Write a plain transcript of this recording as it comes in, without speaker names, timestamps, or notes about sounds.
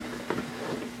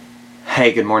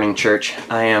Hey, good morning, church.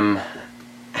 I am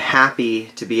happy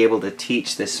to be able to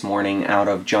teach this morning out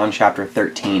of John chapter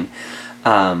 13.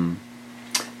 John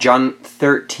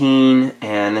 13,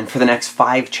 and then for the next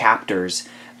 5 chapters,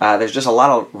 there's just a lot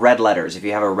of red letters. If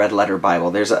you have a red letter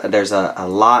Bible, there's a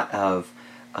lot of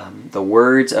the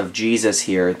words of Jesus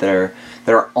here that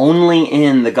are only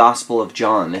in the Gospel of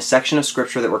John. This section of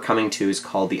Scripture that we're coming to is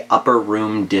called the Upper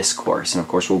Room Discourse, and of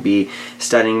course we'll be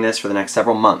studying this for the next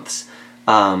several months.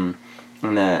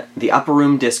 And the Upper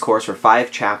Room Discourse, for 5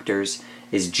 chapters,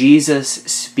 is Jesus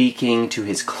speaking to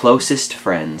his closest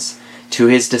friends, to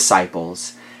his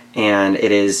disciples, and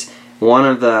it is one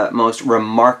of the most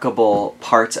remarkable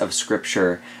parts of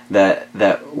Scripture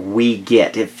that we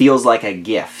get. It feels like a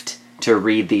gift to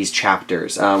read these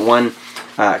chapters. One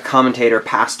commentator,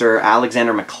 Pastor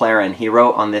Alexander McLaren, he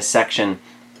wrote on this section,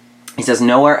 he says,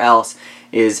 "Nowhere else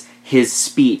is his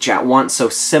speech at once so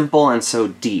simple and so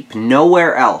deep.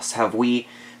 Nowhere else have we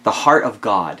the heart of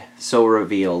God so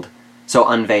revealed, so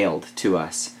unveiled to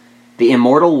us. The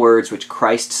immortal words which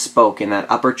Christ spoke in that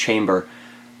upper chamber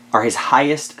are his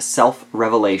highest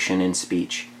self-revelation in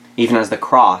speech, even as the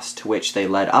cross to which they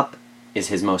led up is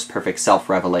his most perfect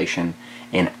self-revelation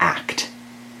in act."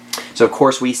 So of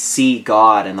course we see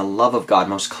God and the love of God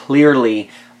most clearly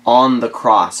on the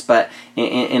cross, but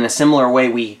in a similar way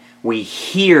we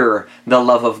hear the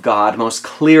love of God most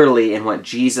clearly in what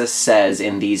Jesus says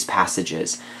in these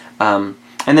passages. And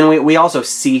then we also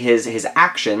see his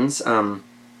actions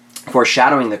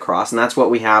foreshadowing the cross, and that's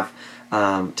what we have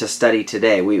to study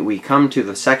today. We come to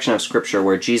the section of Scripture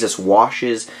where Jesus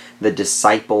washes the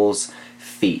disciples'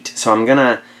 feet. So I'm going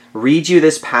to read you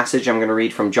this passage. I'm going to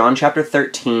read from John chapter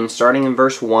 13, starting in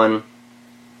verse 1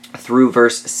 through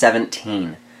verse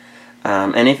 17.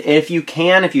 And if you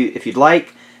can, if you'd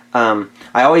like,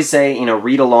 I always say,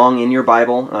 read along in your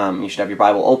Bible. You should have your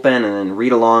Bible open and then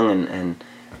read along, and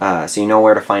so you know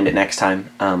where to find it next time.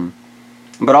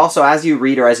 But also, as you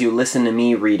read or as you listen to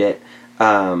me read it,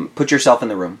 put yourself in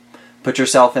the room. Put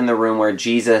yourself in the room where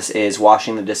Jesus is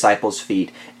washing the disciples'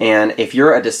 feet. And if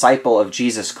you're a disciple of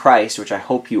Jesus Christ, which I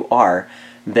hope you are,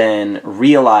 then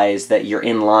realize that you're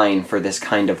in line for this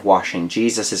kind of washing.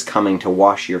 Jesus is coming to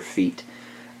wash your feet.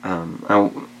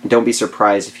 Don't be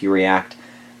surprised if you react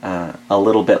a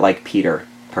little bit like Peter,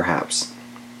 perhaps.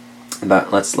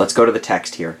 But let's go to the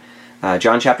text here.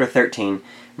 John chapter 13,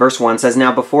 verse 1 says,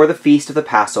 "Now before the feast of the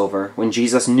Passover, when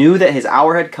Jesus knew that his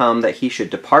hour had come that he should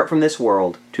depart from this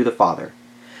world to the Father,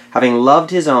 having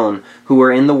loved his own who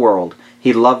were in the world,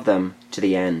 he loved them to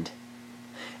the end.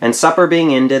 And supper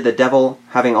being ended, the devil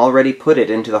having already put it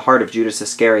into the heart of Judas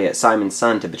Iscariot, Simon's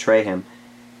son, to betray him,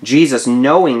 Jesus,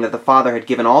 knowing that the Father had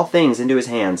given all things into his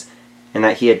hands, and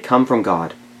that he had come from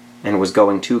God, and was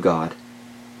going to God,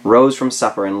 rose from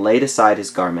supper and laid aside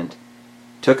his garment,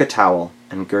 took a towel,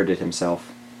 and girded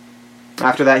himself.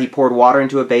 After that he poured water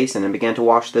into a basin and began to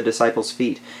wash the disciples'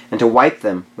 feet, and to wipe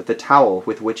them with the towel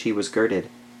with which he was girded.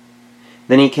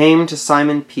 Then he came to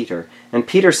Simon Peter, and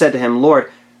Peter said to him,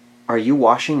 'Lord, are you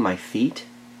washing my feet?'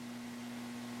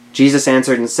 Jesus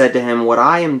answered and said to him, 'What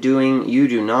I am doing you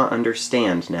do not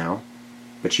understand now,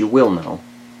 but you will know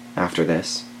after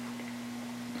this.'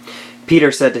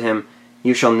 Peter said to him,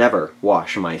 'You shall never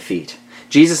wash my feet.'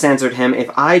 Jesus answered him, 'If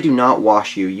I do not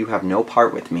wash you, you have no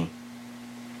part with me.'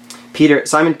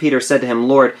 Simon Peter said to him,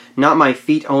 'Lord, not my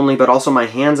feet only, but also my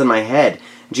hands and my head.'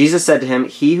 Jesus said to him,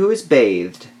 'He who is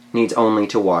bathed needs only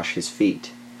to wash his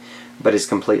feet, but is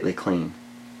completely clean.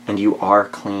 And you are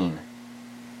clean,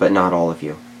 but not all of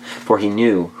you.' For he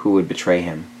knew who would betray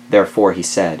him. Therefore he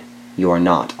said, 'You are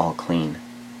not all clean.'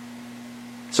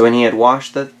 So when he had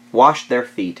washed their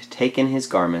feet, taken his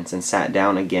garments, and sat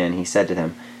down again, he said to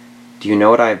them, 'Do you know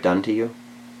what I have done to you?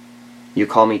 You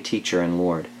call me teacher and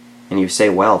Lord, and you say,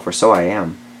 well, for so I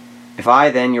am. If I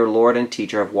then, your Lord and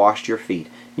teacher, have washed your feet,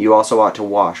 you also ought to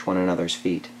wash one another's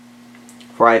feet.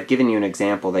 For I have given you an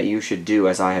example that you should do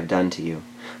as I have done to you.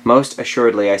 Most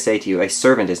assuredly I say to you, a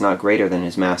servant is not greater than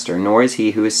his master, nor is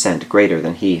he who is sent greater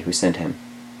than he who sent him.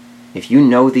 If you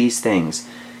know these things,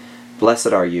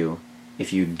 blessed are you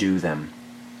if you do them."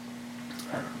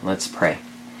 Let's pray.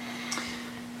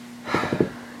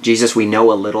 Jesus, we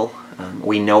know a little.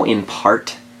 We know in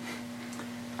part.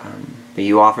 But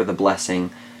you offer the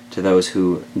blessing to those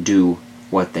who do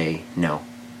what they know.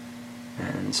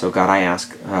 And so, God, I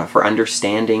ask for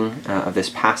understanding of this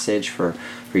passage, for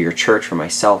your church, for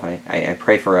myself. I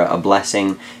pray for a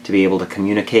blessing to be able to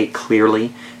communicate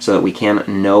clearly so that we can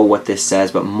know what this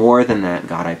says. But more than that,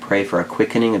 God, I pray for a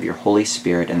quickening of your Holy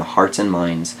Spirit in the hearts and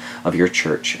minds of your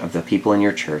church, of the people in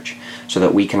your church, so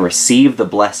that we can receive the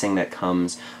blessing that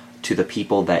comes to the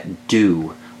people that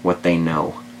do what they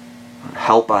know.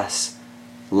 Help us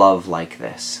love like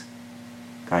this.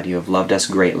 God, you have loved us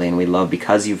greatly, and we love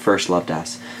because you first loved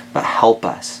us. But help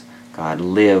us, God,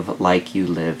 live like you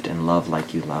lived and love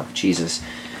like you loved. Jesus,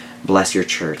 bless your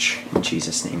church in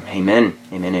Jesus' name. Amen.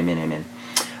 Amen, amen,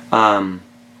 amen.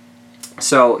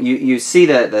 So you see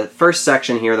the first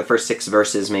section here, the first 6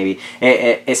 verses maybe,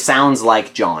 it sounds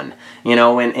like John. You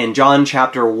know, in John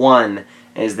chapter 1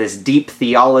 is this deep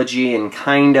theology and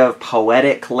kind of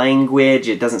poetic language.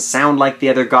 It doesn't sound like the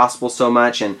other gospels so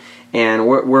much, and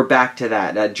we're back to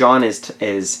that. John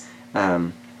is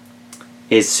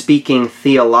speaking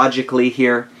theologically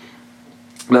here.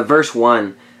 But verse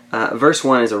 1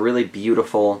 is a really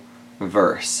beautiful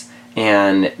verse.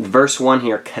 And verse 1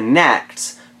 here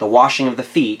connects the washing of the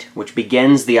feet, which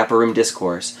begins the upper room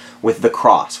discourse, with the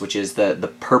cross, which is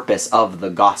the purpose of the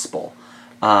gospel.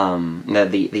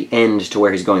 The end to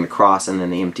where he's going, the cross, and then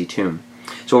the empty tomb.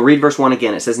 So we'll read verse 1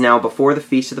 again. It says, "Now before the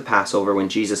feast of the Passover, when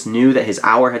Jesus knew that his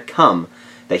hour had come,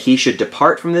 that he should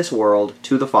depart from this world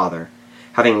to the Father,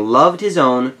 having loved his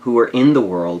own who were in the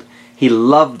world, he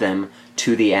loved them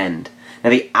to the end." Now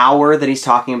the hour that he's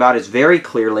talking about is very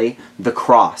clearly the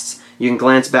cross. You can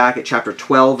glance back at chapter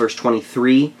 12, verse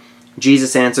 23.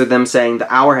 Jesus answered them, saying,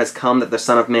 "The hour has come that the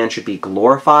Son of Man should be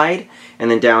glorified." And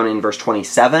then down in verse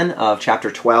 27 of chapter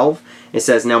 12, it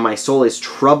says, "Now my soul is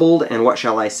troubled, and what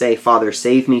shall I say? Father,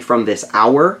 save me from this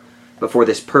hour. But for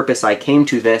this purpose I came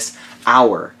to this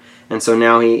hour." And so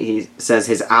now he says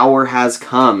his hour has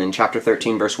come in chapter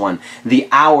 13, verse 1. The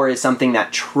hour is something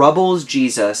that troubles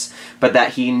Jesus, but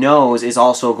that he knows is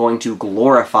also going to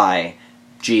glorify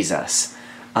Jesus.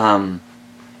 And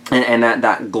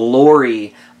that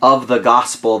glory of the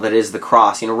gospel that is the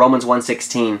cross. You know, Romans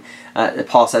 1:16,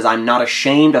 Paul says, "I'm not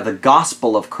ashamed of the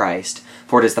gospel of Christ,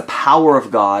 for it is the power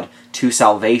of God to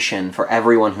salvation for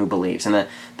everyone who believes." And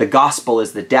the gospel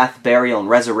is the death, burial, and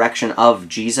resurrection of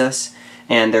Jesus.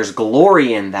 And there's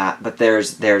glory in that, but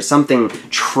there's something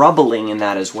troubling in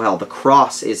that as well. The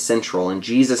cross is central, and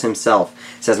Jesus himself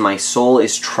says, "My soul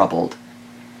is troubled."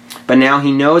 But now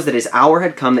he knows that his hour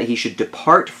had come that he should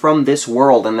depart from this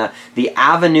world, and the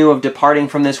avenue of departing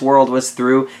from this world was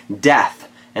through death,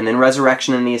 and then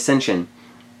resurrection and the ascension.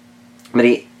 But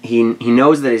he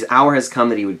knows that his hour has come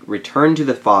that he would return to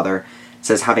the Father. It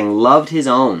says, having loved his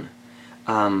own.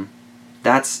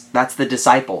 That's the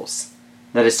disciples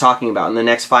that is talking about in the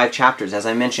next 5 chapters. As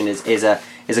I mentioned, is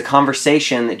a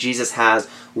conversation that Jesus has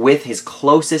with his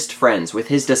closest friends, with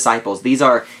his disciples. These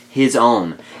are his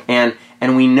own.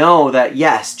 And we know that,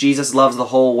 yes, Jesus loves the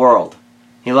whole world.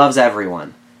 He loves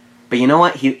everyone. But you know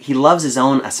what? He loves his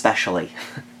own especially.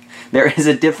 There is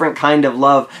a different kind of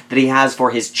love that he has for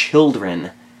his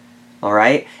children. All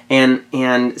right? And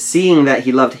seeing that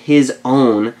he loved his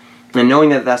own, and knowing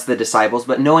that that's the disciples,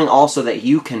 but knowing also that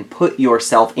you can put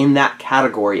yourself in that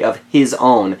category of his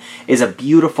own, is a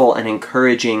beautiful and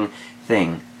encouraging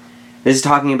thing. This is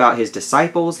talking about his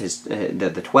disciples,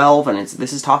 the 12, and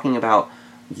this is talking about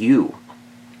you.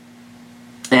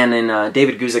 And in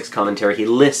David Guzik's commentary, he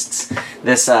lists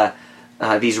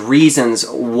these reasons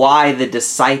why the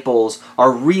disciples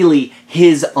are really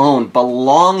his own,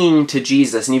 belonging to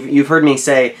Jesus. And you've heard me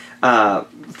say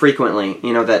frequently,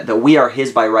 that we are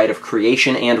his by right of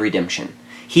creation and redemption.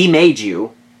 He made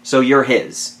you, so you're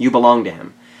his. You belong to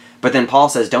him. But then Paul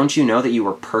says, don't you know that you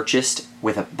were purchased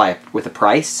with a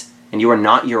price, and you are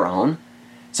not your own?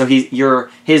 So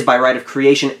you're his by right of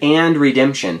creation and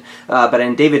redemption. But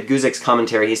in David Guzik's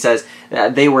commentary, he says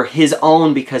they were his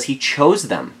own because he chose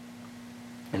them.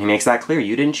 And he makes that clear.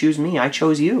 You didn't choose me, I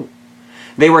chose you.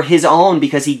 They were his own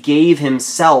because he gave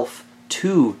himself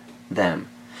to them.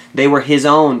 They were his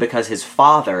own because his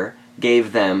Father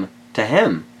gave them to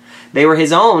him. They were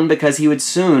his own because he would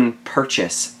soon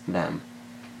purchase them.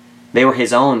 They were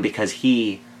his own because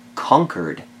he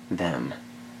conquered them.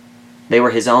 They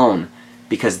were his own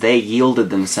because they yielded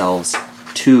themselves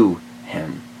to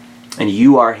him. And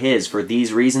you are his for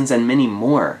these reasons and many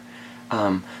more.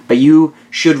 But you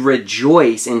should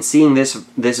rejoice in seeing this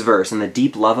verse and the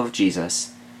deep love of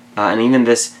Jesus, and even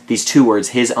these 2 words,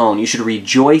 his own. You should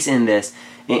rejoice in this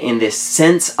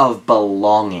sense of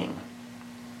belonging,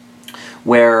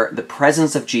 where the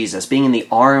presence of Jesus, being in the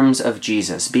arms of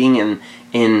Jesus, being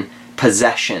in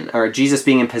possession, or Jesus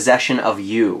being in possession of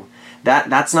you,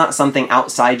 that's not something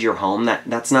outside your home.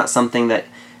 That's not something that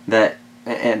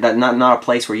not a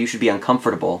place where you should be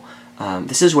uncomfortable.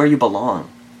 This is where you belong.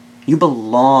 You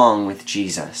belong with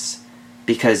Jesus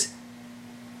because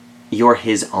you're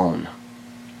his own.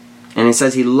 And he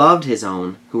says he loved his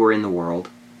own who were in the world.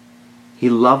 He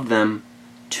loved them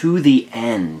to the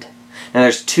end. Now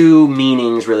there's two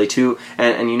meanings, really,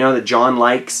 and you know that John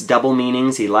likes double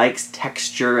meanings. He likes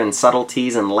texture and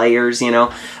subtleties and layers,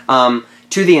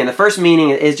 to the end. The first meaning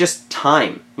is just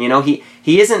time.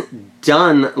 He isn't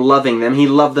done loving them. He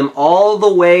loved them all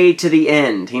the way to the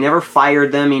end. He never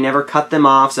fired them. He never cut them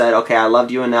off, said, okay, I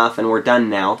loved you enough and we're done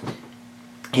now.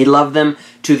 He loved them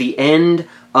to the end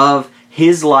of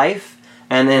his life.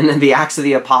 And then the Acts of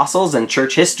the Apostles and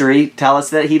church history tell us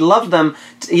that he loved them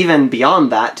even beyond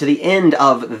that, to the end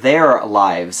of their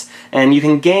lives. And you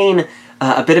can gain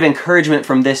a bit of encouragement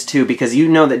from this too, because you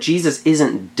know that Jesus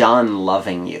isn't done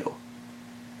loving you.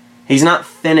 He's not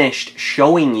finished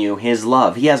showing you his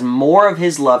love. He has more of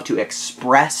his love to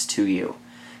express to you,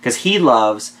 because he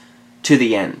loves to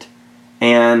the end.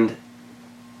 And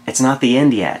it's not the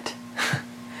end yet.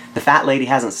 The fat lady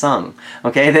hasn't sung,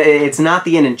 okay? It's not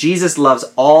the end, and Jesus loves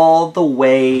all the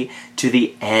way to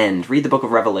the end. Read the book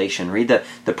of Revelation. Read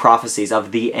the prophecies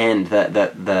of the end,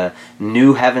 the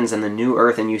new heavens and the new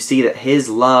earth, and you see that his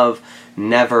love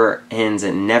never ends.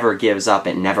 It never gives up.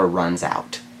 It never runs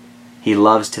out. He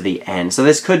loves to the end. So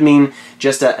this could mean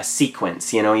just a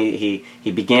sequence. He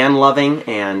began loving,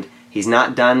 and he's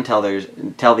not done till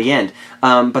the end.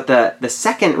 But the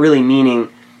second really meaning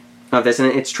of this,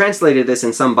 and it's translated this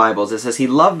in some Bibles, it says he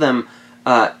loved them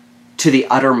to the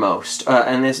uttermost.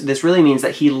 And this really means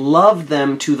that he loved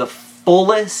them to the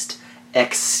fullest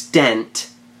extent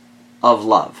of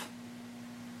love.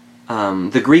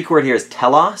 The Greek word here is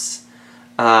telos.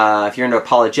 If you're into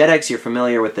apologetics, you're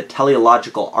familiar with the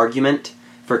teleological argument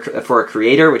for a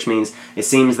creator, which means it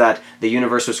seems that the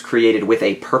universe was created with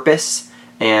a purpose.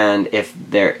 And if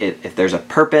there's a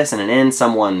purpose and an end,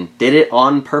 someone did it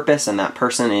on purpose, and that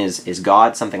person is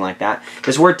God, something like that.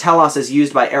 This word telos is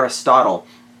used by Aristotle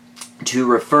to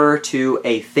refer to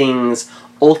a thing's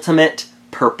ultimate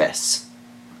purpose.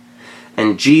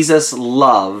 And Jesus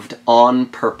loved on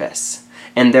purpose.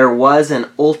 And there was an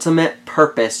ultimate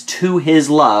purpose to his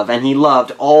love, and he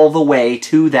loved all the way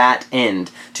to that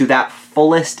end, to that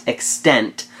fullest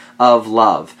extent of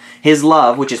love. His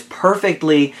love, which is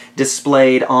perfectly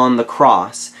displayed on the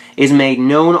cross, is made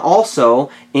known also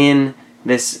in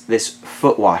this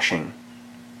foot washing.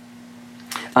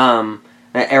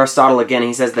 Aristotle, again,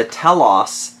 he says the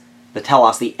telos,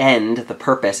 the end, the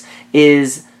purpose,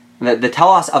 is the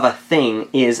telos of a thing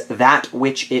is that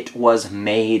which it was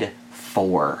made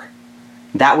for.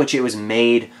 That which it was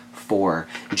made for.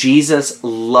 Jesus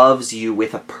loves you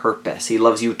with a purpose. He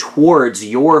loves you towards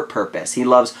your purpose. He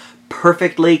loves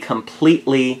perfectly,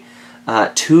 completely,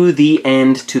 to the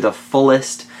end, to the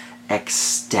fullest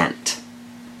extent.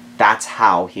 That's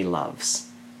how he loves.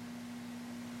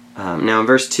 Now in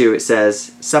verse 2 it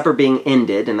says, supper being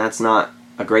ended, and that's not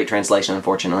a great translation,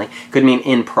 unfortunately. Could mean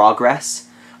in progress.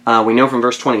 We know from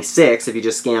verse 26, if you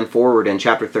just scan forward in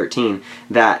chapter 13,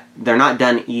 that they're not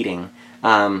done eating.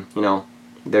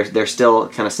 They're still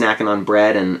kind of snacking on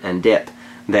bread and dip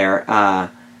there.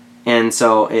 And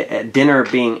so dinner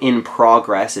being in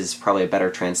progress is probably a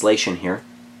better translation here.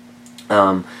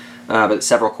 But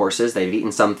several courses, they've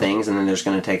eaten some things, and then there's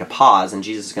going to take a pause, and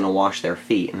Jesus is going to wash their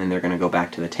feet, and then they're going to go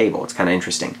back to the table. It's kind of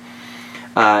interesting.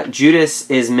 Judas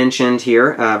is mentioned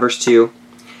here, verse 2.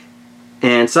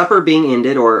 And supper being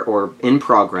ended, or in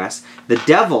progress, the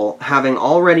devil, having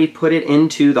already put it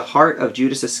into the heart of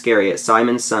Judas Iscariot,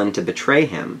 Simon's son, to betray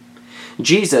him,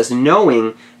 Jesus,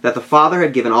 knowing that the Father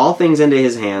had given all things into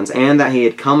his hands, and that he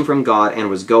had come from God and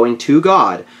was going to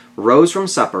God, rose from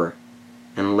supper,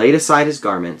 and laid aside his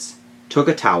garments, took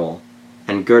a towel,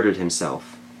 and girded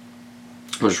himself.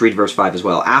 I'll just read verse 5 as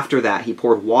well. After that he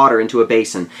poured water into a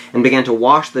basin, and began to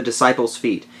wash the disciples'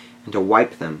 feet, and to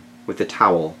wipe them with the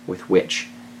towel with which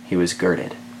he was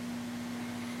girded.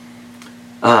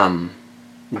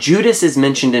 Judas is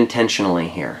mentioned intentionally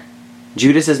here.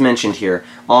 Judas is mentioned here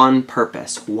on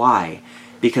purpose. Why?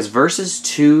 Because verses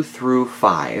 2 through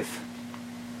 5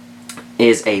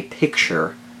 is a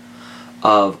picture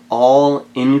of all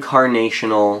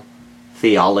incarnational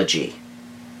theology.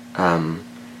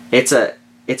 It's a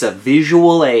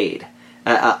visual aid,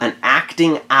 an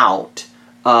acting out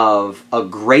of a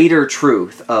greater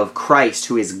truth of Christ,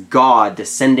 who is God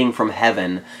descending from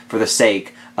heaven for the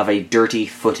sake of a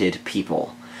dirty-footed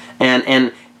people.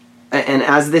 And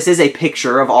as this is a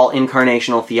picture of all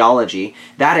incarnational theology,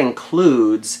 that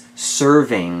includes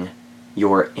serving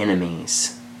your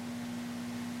enemies.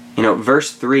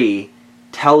 Verse 3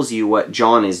 tells you what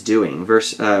John is doing.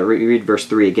 Read verse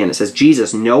 3 again. It says,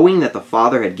 Jesus, knowing that the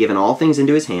Father had given all things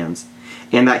into his hands,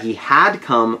 and that he had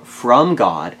come from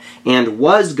God and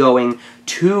was going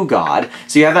to God.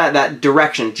 So you have that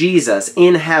direction. Jesus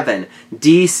in heaven,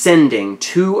 descending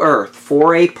to earth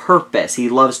for a purpose. He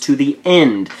loves to the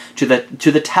end, to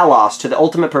the telos, to the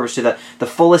ultimate purpose, to the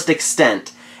fullest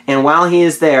extent. And while he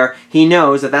is there, he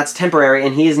knows that that's temporary,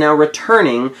 and he is now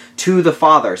returning to the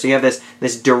Father. So you have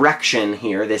this direction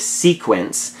here, this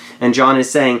sequence. And John is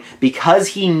saying, because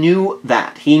he knew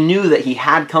that he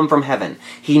had come from heaven,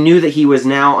 he knew that he was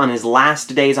now on his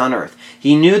last days on earth,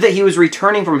 he knew that he was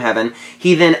returning from heaven,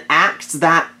 he then acts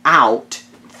that out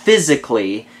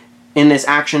physically in this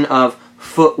action of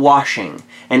foot washing,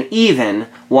 and even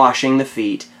washing the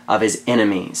feet of his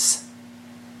enemies.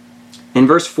 In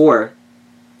verse 4,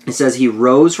 it says, he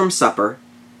rose from supper,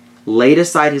 laid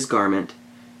aside his garment,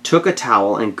 took a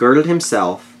towel, and girded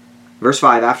himself. Verse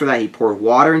 5, after that he poured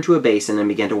water into a basin and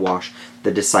began to wash the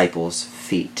disciples'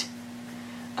 feet.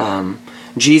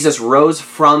 Jesus rose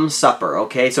from supper,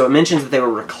 okay? So it mentions that they were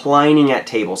reclining at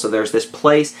table. So there's this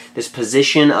place, this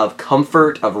position of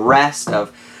comfort, of rest,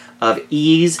 of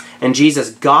ease. And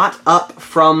Jesus got up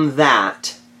from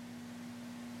that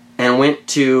and went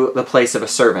to the place of a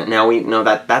servant. Now we know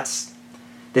that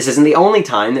this isn't the only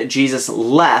time that Jesus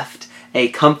left a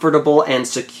comfortable and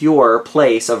secure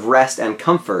place of rest and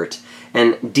comfort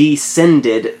and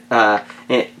descended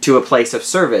to a place of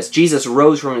service. Jesus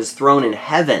rose from his throne in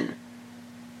heaven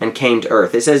and came to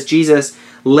earth. It says Jesus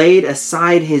laid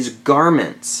aside his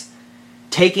garments,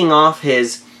 taking off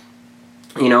his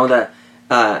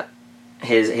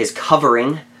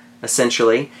covering,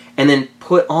 essentially, and then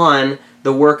put on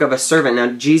the work of a servant.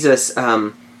 Now Jesus,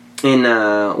 where's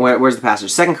the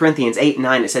passage? 2 Corinthians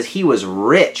 8:9, it says he was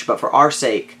rich, but for our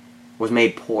sake was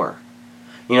made poor.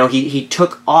 He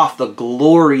took off the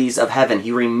glories of heaven.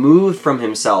 He removed from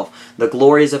himself the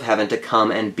glories of heaven to come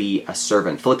and be a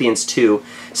servant. Philippians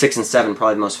 2:6-7,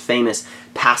 probably the most famous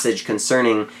passage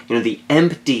concerning, the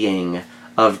emptying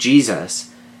of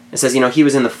Jesus. It says, he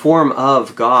was in the form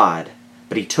of God,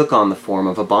 but he took on the form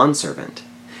of a bondservant.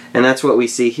 And that's what we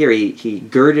see here. He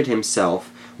girded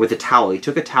himself with a towel. He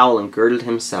took a towel and girded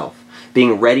himself,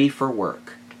 being ready for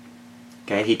work.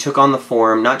 Okay, he took on the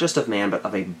form not just of man, but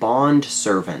of a bond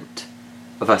servant,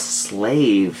 of a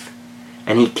slave.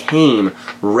 And he came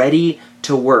ready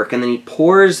to work. And then he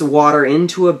pours the water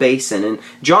into a basin. And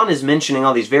John is mentioning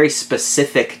all these very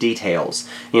specific details.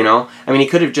 He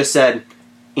could have just said,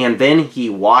 and then he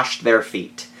washed their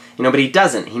feet. But he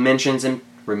doesn't. He mentions him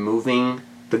removing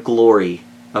the glory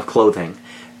of clothing,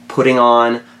 putting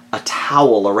on a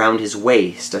towel around his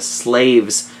waist, a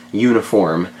slave's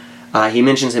uniform. He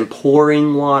mentions him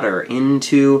pouring water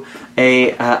into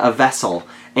a vessel.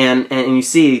 And you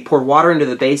see, he poured water into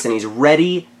the basin. He's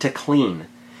ready to clean.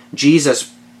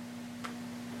 Jesus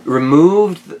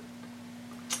removed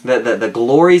the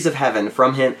glories of heaven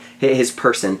from his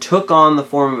person, took on the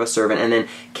form of a servant, and then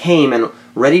came and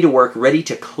ready to work, ready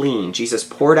to clean. Jesus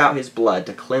poured out his blood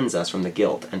to cleanse us from the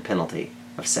guilt and penalty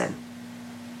of sin.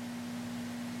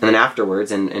 And then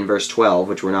afterwards, in verse 12,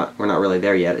 which we're not really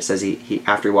there yet, it says he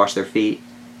after he washed their feet,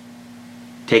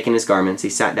 taking his garments, he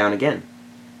sat down again.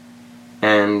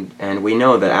 And we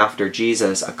know that after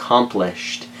Jesus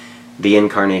accomplished the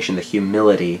incarnation, the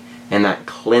humility, and that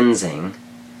cleansing,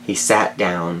 he sat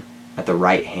down at the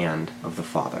right hand of the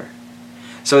Father.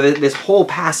 So this whole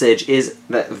passage is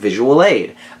the visual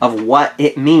aid of what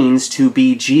it means to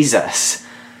be Jesus.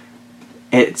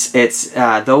 It's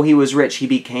though he was rich, he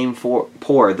became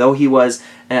poor. Though he was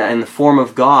in the form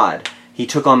of God, he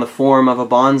took on the form of a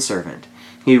bondservant.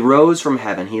 He rose from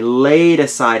heaven. He laid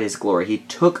aside his glory. He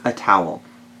took a towel.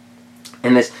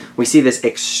 And we see this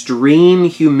extreme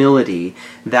humility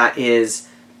that is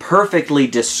perfectly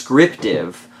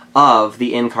descriptive of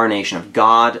the incarnation, of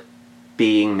God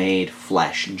being made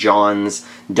flesh. John's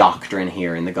doctrine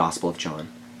here in the Gospel of John.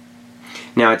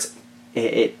 Now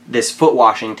this foot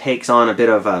washing takes on a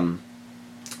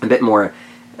bit more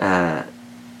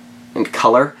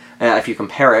color. If you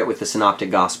compare it with the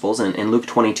Synoptic Gospels, in Luke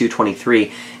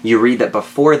 22:23, you read that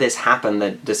before this happened,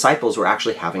 the disciples were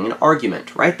actually having an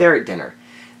argument right there at dinner.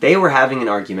 They were having an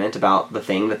argument about the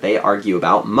thing that they argue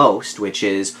about most, which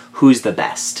is who's the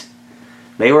best.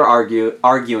 They were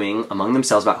arguing among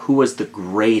themselves about who was the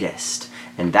greatest.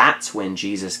 And that's when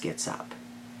Jesus gets up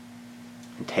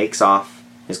and takes off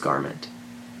his garment,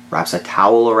 wraps a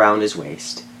towel around his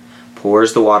waist,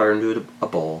 pours the water into a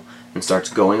bowl, and starts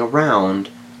going around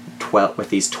with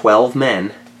these 12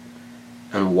 men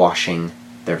and washing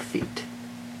their feet.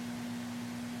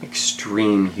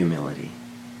 Extreme humility.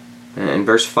 And in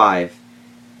verse 5,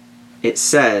 it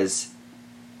says,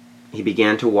 he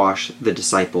began to wash the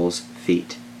disciples'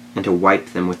 feet and to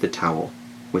wipe them with the towel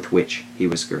with which he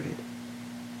was girded.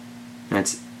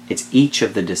 And it's each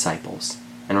of the disciples.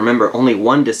 And remember, only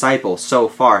one disciple so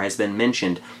far has been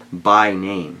mentioned by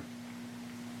name.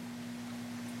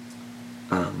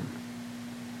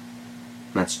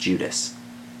 That's Judas.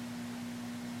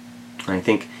 And I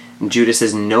think Judas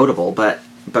is notable, but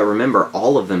remember,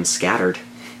 all of them scattered.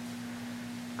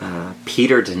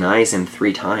 Peter denies him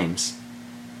 3 times.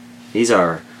 These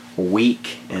are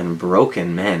weak and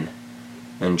broken men.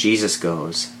 And Jesus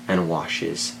goes and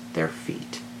washes their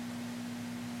feet.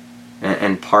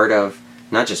 And part of,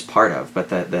 not just part of, but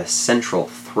the central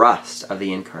thrust of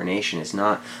the incarnation is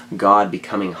not God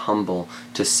becoming humble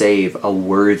to save a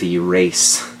worthy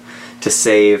race, to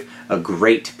save a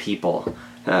great people,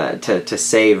 to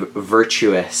save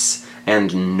virtuous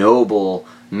and noble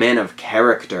men of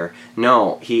character.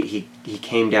 No, he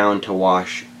came down to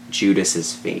wash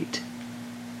Judas's feet.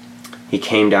 He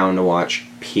came down to wash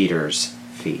Peter's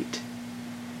feet.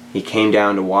 He came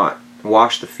down to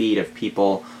wash the feet of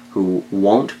people who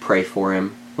won't pray for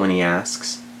him when he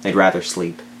asks. They'd rather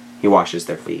sleep. He washes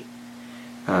their feet.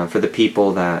 For the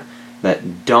people that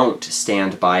don't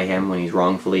stand by him when he's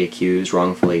wrongfully accused,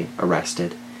 wrongfully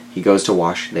arrested, he goes to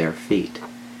wash their feet.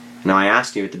 Now, I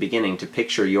asked you at the beginning to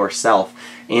picture yourself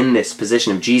in this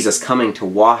position of Jesus coming to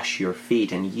wash your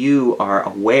feet, and you are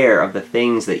aware of the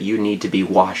things that you need to be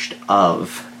washed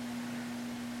of.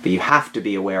 But you have to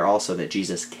be aware also that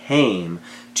Jesus came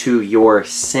to your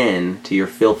sin, to your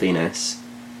filthiness,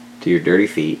 to your dirty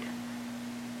feet,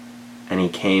 and he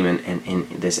came in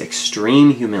this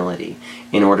extreme humility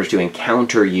in order to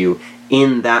encounter you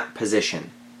in that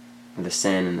position, the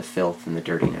sin and the filth and the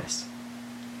dirtiness.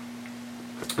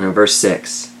 And in verse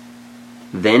 6,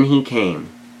 then he came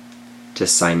to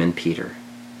Simon Peter.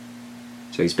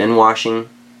 So he's been washing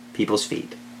people's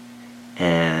feet.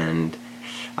 And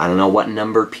I don't know what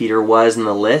number Peter was in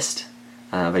the list,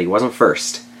 but he wasn't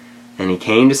first. And he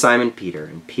came to Simon Peter,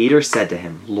 and Peter said to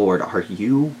him, Lord, are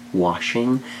you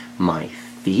washing my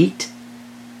feet?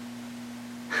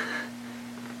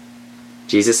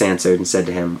 Jesus answered and said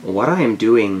to him, what I am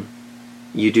doing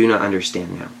you do not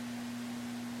understand now,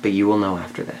 but you will know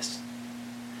after this.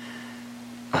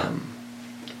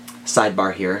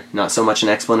 Sidebar here, not so much an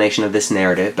explanation of this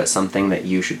narrative, but something that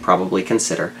you should probably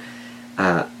consider.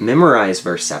 Memorize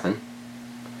verse 7.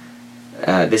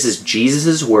 This is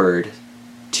Jesus' word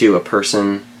to a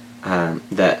person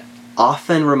that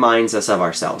often reminds us of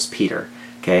ourselves, Peter.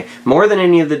 Okay, more than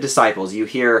any of the disciples, you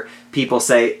hear people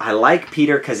say, I like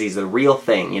Peter because he's the real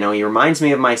thing. You know, he reminds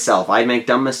me of myself. I make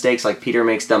dumb mistakes like Peter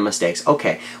makes dumb mistakes.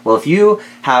 Okay, well, if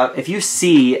you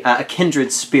see a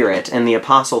kindred spirit in the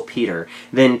Apostle Peter,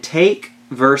 then take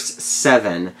verse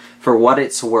 7 for what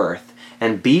it's worth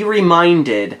and be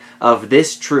reminded of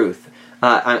this truth.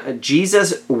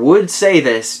 Jesus would say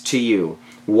this to you.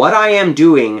 What I am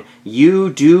doing,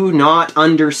 you do not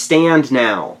understand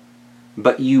now,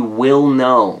 but you will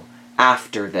know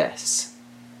after this.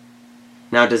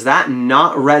 Now, does that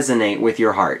not resonate with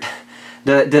your heart?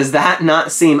 Does that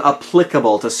not seem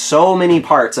applicable to so many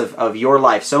parts of your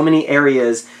life, so many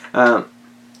areas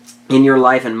in your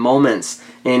life and moments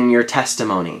in your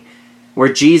testimony,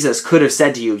 where Jesus could have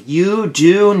said to you, you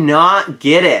do not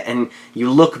get it, and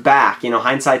you look back,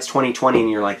 hindsight's 20/20,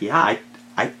 and you're like, yeah,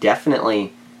 I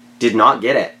definitely did not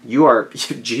get it. You are,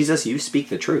 Jesus, you speak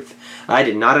the truth. I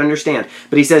did not understand.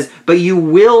 But he says, but you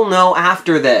will know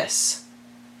after this.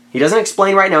 He doesn't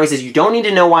explain right now. He says, you don't need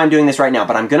to know why I'm doing this right now,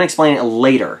 but I'm going to explain it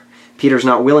later. Peter's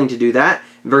not willing to do that.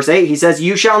 Verse 8, he says,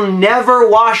 you shall never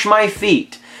wash my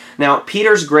feet. Now,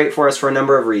 Peter's great for us for a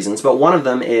number of reasons, but one of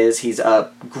them is he's a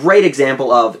great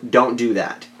example of don't do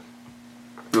that.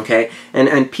 Okay?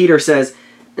 And Peter says,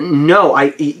 no,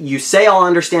 you say I'll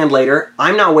understand later.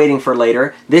 I'm not waiting for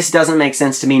later. This doesn't make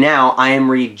sense to me now. I am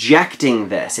rejecting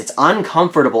this. It's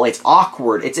uncomfortable. It's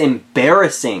awkward. It's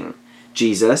embarrassing,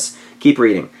 Jesus. Keep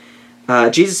reading.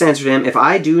 Jesus answered him, if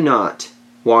I do not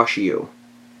wash you,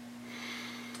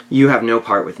 you have no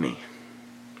part with me.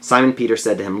 Simon Peter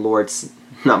said to him, Lord,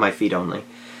 not my feet only,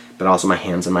 but also my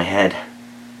hands and my head.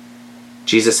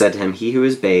 Jesus said to him, he who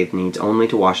is bathed needs only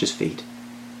to wash his feet,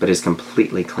 but is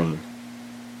completely clean.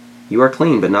 You are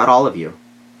clean, but not all of you.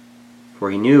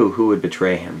 For he knew who would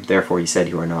betray him. Therefore he said,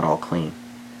 you are not all clean.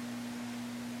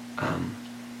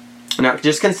 Now,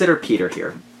 just consider Peter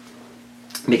here.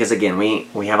 Because again,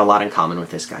 we have a lot in common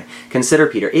with this guy. Consider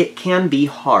Peter. It can be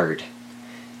hard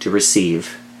to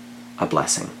receive a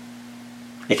blessing.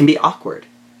 It can be awkward.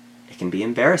 It can be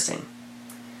embarrassing.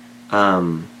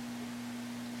 It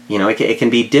can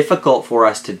be difficult for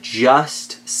us to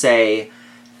just say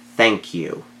thank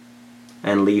you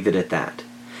and leave it at that.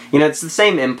 It's the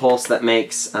same impulse that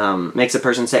makes a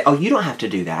person say, "Oh, you don't have to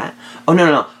do that. Oh,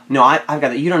 no, I've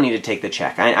got it. You don't need to take the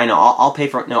check. I know. I'll pay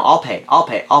for it. No, I'll pay.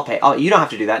 Oh, you don't have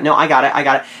to do that. No, I got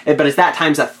it. But it's that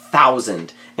times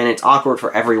 1,000, and it's awkward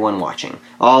for everyone watching.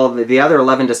 All of the other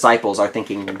 11 disciples are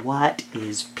thinking, "What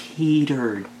is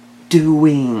Peter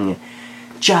doing?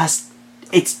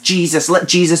 It's Jesus. Let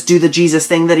Jesus do the Jesus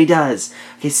thing that he does.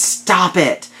 Okay, stop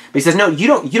it." But he says, "No, you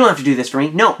don't have to do this for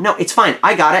me. No, it's fine.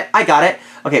 I got it.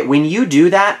 Okay, when you do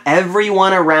that,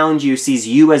 everyone around you sees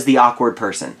you as the awkward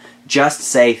person. Just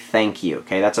say thank you.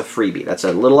 Okay, that's a freebie. That's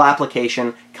a little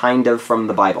application kind of from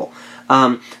the Bible.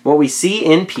 What we see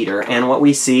in Peter and what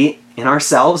we see in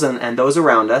ourselves and those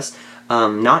around us,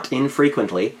 not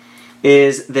infrequently,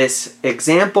 is this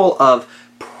example of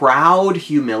proud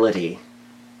humility.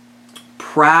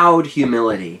 Proud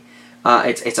humility.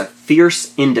 It's a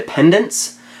fierce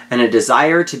independence and a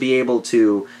desire to be able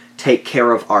to take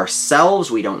care of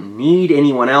ourselves. We don't need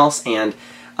anyone else, and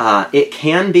it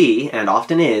can be, and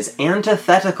often is,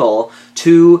 antithetical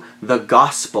to the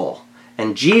gospel.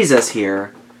 And Jesus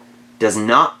here does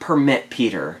not permit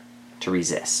Peter to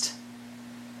resist.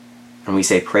 And we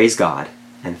say, praise God,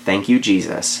 and thank you,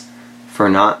 Jesus, for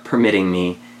not permitting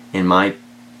me in my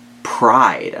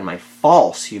pride and my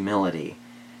false humility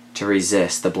to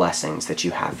resist the blessings that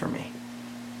you have for me.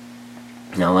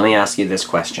 Now let me ask you this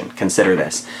question. Consider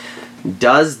this.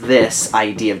 Does this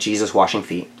idea of Jesus washing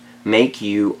feet make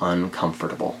you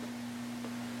uncomfortable?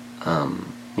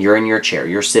 You're in your chair,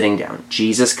 you're sitting down.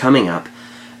 Jesus coming up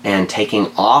and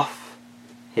taking off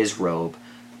his robe,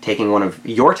 taking one of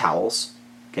your towels,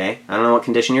 okay? I don't know what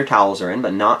condition your towels are in,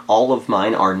 but not all of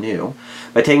mine are new.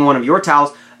 But taking one of your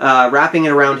towels, wrapping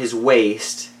it around his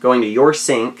waist, going to your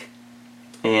sink,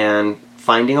 and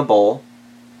finding a bowl.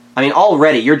 I mean,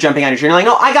 already you're jumping out of your chair and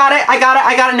you're like, no, I got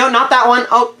it. No, not that one.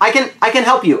 Oh, I can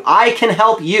help you. I can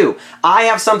help you. I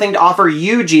have something to offer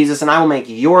you, Jesus, and I will make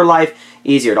your life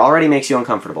easier. It already makes you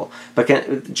uncomfortable.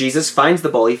 But Jesus finds the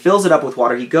bowl. He fills it up with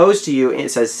water. He goes to you and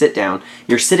it says, sit down.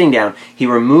 You're sitting down. He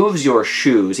removes your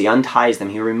shoes. He unties them.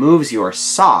 He removes your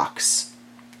socks.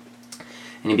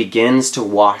 And he begins to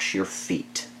wash your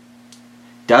feet.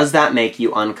 Does that make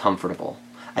you uncomfortable?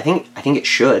 I think it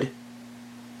should.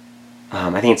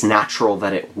 I think it's natural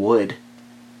that it would.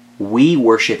 We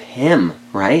worship him,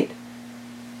 right?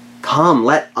 Come,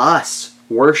 let us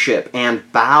worship and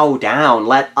bow down.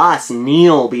 Let us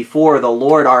kneel before the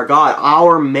Lord our God,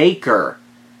 our Maker.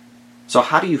 So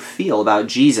how do you feel about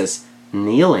Jesus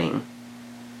kneeling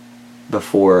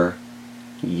before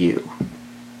you?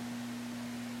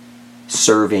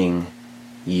 Serving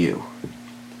you.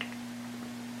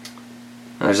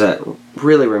 There's a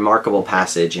really remarkable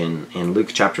passage in Luke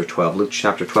chapter 12. Luke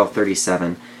chapter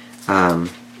 12:37. I'm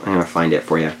going to find it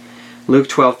for you. Luke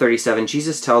 12:37.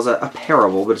 Jesus tells a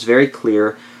parable, but it's very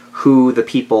clear who the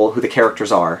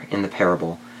characters are in the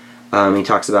parable. He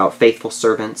talks about faithful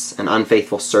servants and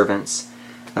unfaithful servants.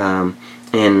 And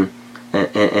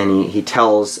he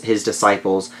tells his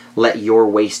disciples, let your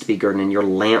waist be girded and your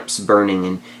lamps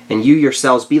burning, and you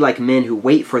yourselves be like men who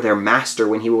wait for their master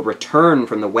when he will return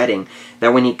from the wedding,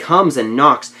 that when he comes and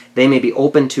knocks, they may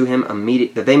open to him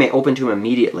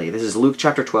immediately. This is Luke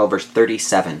chapter 12, verse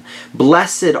 37.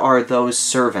 Blessed are those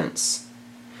servants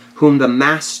whom the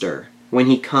master, when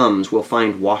he comes, will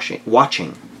find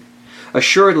watching.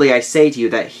 Assuredly, I say to you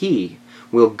that he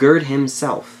will gird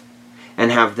himself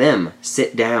and have them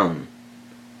sit down,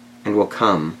 and will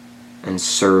come and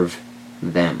serve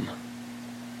them.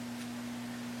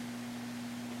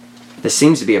 This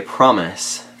seems to be a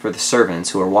promise for the servants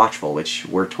who are watchful, which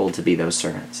we're told to be those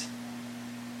servants.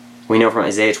 We know from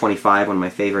Isaiah 25, one of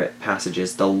my favorite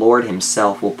passages, the Lord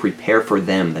himself will prepare for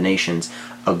them, the nations,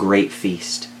 a great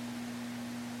feast.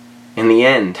 In the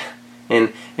end,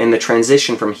 in the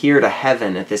transition from here to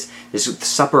heaven, at this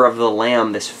supper of the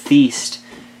Lamb, this feast,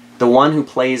 the one who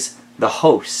plays the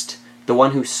host, the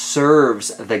one who serves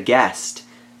the guest,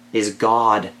 is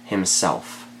God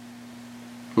himself.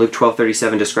 Luke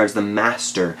 12:37 describes the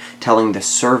master telling the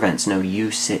servants, no,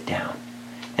 you sit down.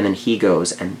 And then he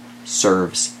goes and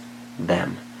serves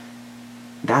them.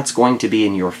 That's going to be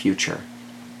in your future.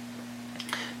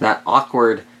 That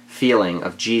awkward feeling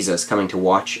of Jesus coming to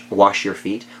wash your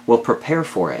feet will prepare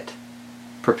for it.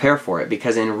 Prepare for it,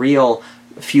 because in real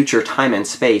future time and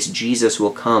space, Jesus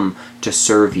will come to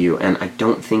serve you, and I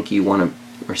don't think you want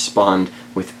to respond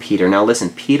with Peter. Now listen,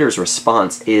 Peter's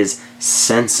response is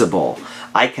sensible.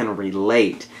 I can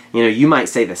relate. You might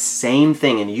say the same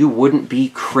thing and you wouldn't be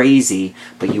crazy,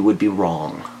 but you would be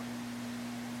wrong.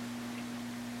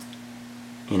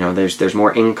 There's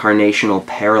more incarnational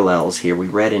parallels here. We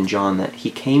read in John that he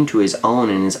came to his own,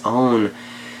 and his own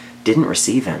didn't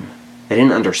receive him. They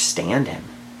didn't understand him.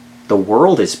 The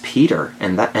world is Peter,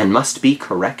 and must be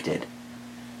corrected.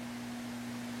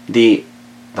 The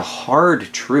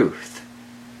hard truth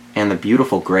and the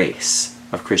beautiful grace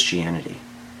of Christianity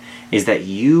is that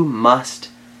you must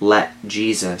let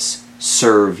Jesus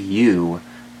serve you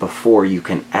before you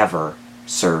can ever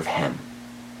serve him.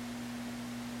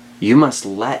 You must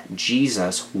let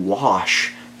Jesus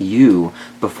wash you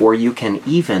before you can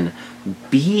even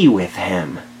be with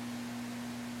him.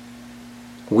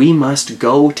 We must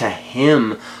go to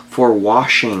him for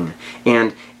washing.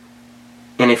 And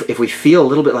if we feel a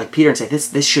little bit like Peter and say,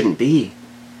 this shouldn't be.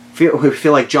 We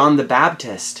feel like John the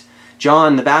Baptist.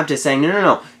 John the Baptist saying,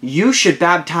 no, you should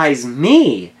baptize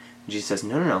me. Jesus says,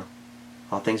 no.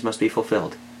 All things must be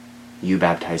fulfilled. You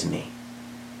baptize me.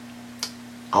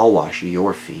 I'll wash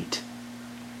your feet.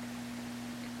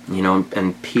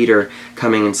 And Peter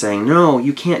coming and saying, no,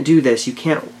 you can't do this. You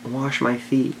can't wash my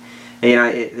feet.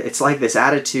 And, it's like this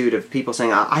attitude of people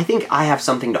saying, I think I have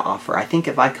something to offer. I think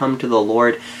if I come to the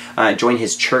Lord, join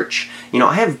his church,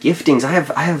 I have giftings,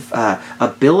 I have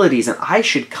abilities, and I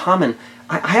should come and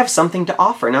I have something to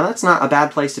offer. Now, that's not a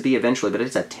bad place to be eventually, but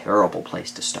it's a terrible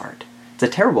place to start. It's a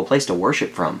terrible place to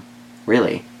worship from,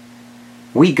 really.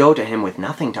 We go to him with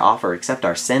nothing to offer except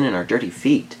our sin and our dirty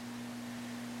feet.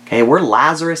 Okay, we're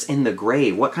Lazarus in the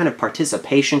grave. What kind of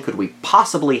participation could we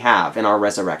possibly have in our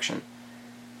resurrection?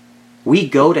 We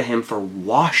go to him for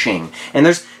washing. And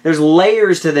there's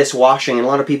layers to this washing, and a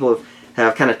lot of people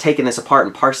have kind of taken this apart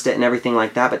and parsed it and everything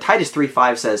like that. But Titus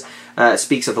 3:5 says,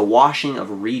 speaks of the washing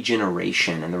of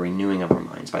regeneration and the renewing of our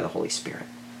minds by the Holy Spirit.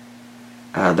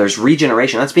 There's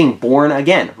regeneration. That's being born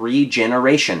again.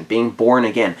 Regeneration, being born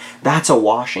again. That's a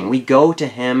washing. We go to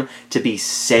him to be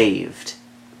saved.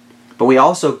 But we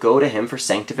also go to him for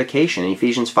sanctification.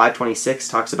 Ephesians 5:26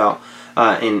 talks about,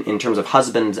 in terms of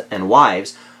husbands and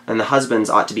wives, and the husbands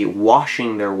ought to be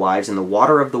washing their wives in the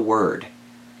water of the word.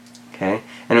 Okay?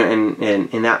 And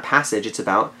in that passage, it's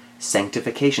about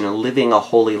sanctification and living a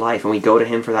holy life. And we go to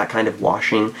him for that kind of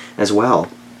washing as well.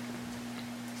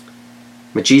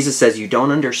 But Jesus says, you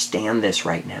don't understand this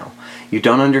right now. You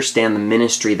don't understand the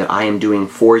ministry that I am doing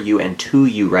for you and to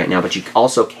you right now, but you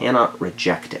also cannot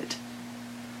reject it.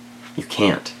 You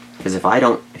can't. Because if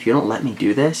you don't let me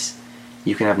do this,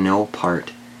 you can have no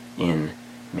part in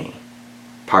me.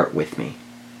 Part with me.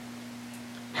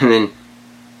 And then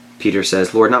Peter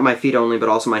says, Lord, not my feet only, but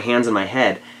also my hands and my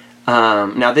head.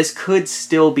 Now this could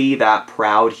still be that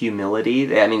proud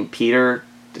humility. I mean, Peter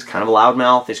is kind of a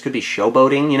loudmouth. This could be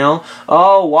showboating,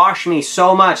 Oh, wash me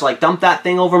so much. Like, dump that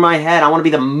thing over my head. I want to be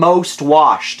the most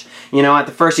washed. At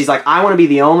the first he's like, I want to be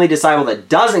the only disciple that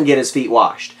doesn't get his feet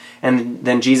washed. And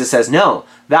then Jesus says, no,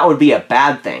 that would be a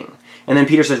bad thing. And then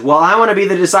Peter says, well, I want to be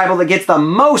the disciple that gets the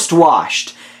most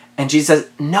washed. And Jesus says,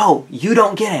 no, you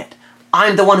don't get it.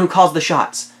 I'm the one who calls the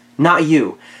shots, not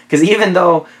you. Because even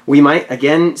though we might,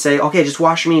 again, say, okay, just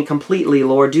wash me completely,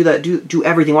 Lord. Do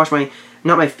everything. Wash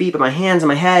not my feet, but my hands and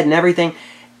my head and everything.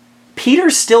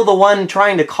 Peter's still the one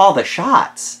trying to call the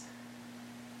shots.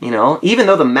 Even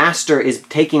though the master is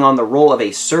taking on the role of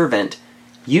a servant,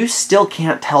 you still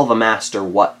can't tell the master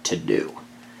what to do.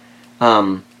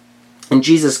 And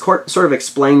Jesus sort of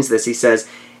explains this. He says,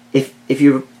 if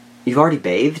you've already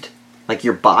bathed, like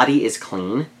your body is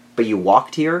clean, but you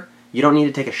walked here, you don't need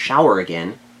to take a shower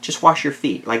again. Just wash your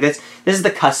feet. Like this is the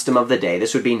custom of the day.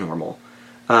 This would be normal.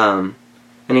 And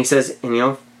he says,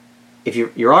 if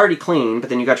you're already clean, but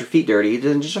then you got your feet dirty,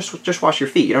 then just wash your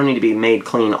feet. You don't need to be made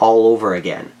clean all over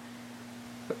again.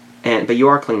 But you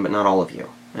are clean, but not all of you.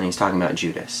 And he's talking about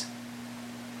Judas.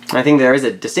 And I think there is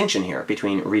a distinction here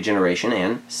between regeneration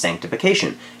and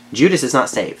sanctification. Judas is not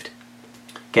saved.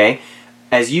 Okay?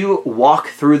 As you walk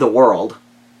through the world,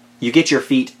 you get your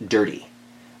feet dirty.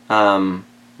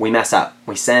 We mess up.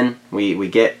 We sin. We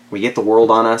get the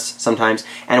world on us sometimes.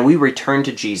 And we return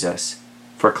to Jesus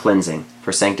for cleansing,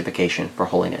 for sanctification, for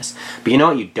holiness. But you know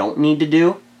what you don't need to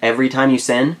do every time you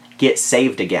sin? Get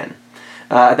saved again.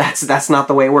 That's not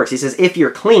the way it works. He says, if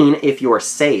you're clean, if you're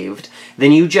saved,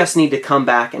 then you just need to come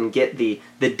back and get the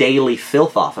daily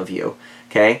filth off of you.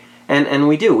 Okay? And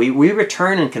we do. We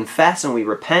return and confess and we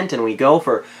repent and we go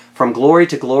from glory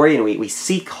to glory and we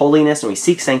seek holiness and we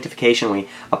seek sanctification. We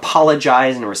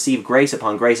apologize and receive grace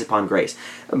upon grace upon grace.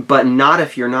 But not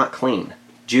if you're not clean.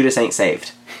 Judas ain't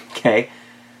saved. Okay?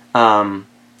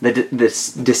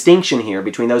 The distinction here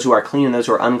between those who are clean and those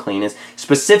who are unclean is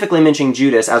specifically mentioning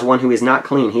Judas as one who is not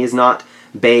clean. He is not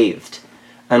bathed.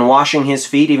 And washing his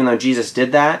feet, even though Jesus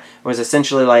did that, was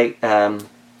essentially like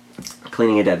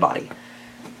cleaning a dead body.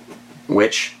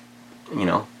 Which,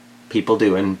 people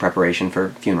do in preparation for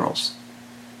funerals.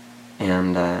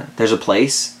 And there's a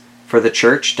place for the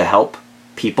church to help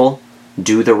people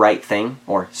do the right thing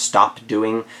or stop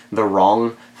doing the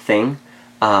wrong thing.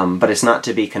 But it's not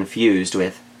to be confused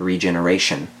with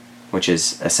regeneration, which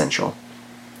is essential.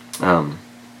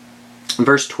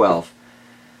 Verse 12.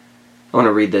 I want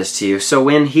to read this to you. So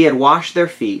when he had washed their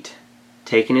feet,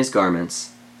 taken his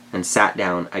garments, and sat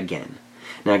down again.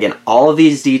 Now again, all of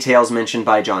these details mentioned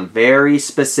by John very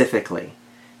specifically.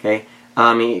 Okay,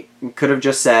 he could have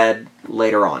just said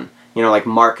later on, like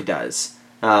Mark does.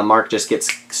 Mark just gets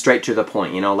straight to the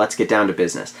point, let's get down to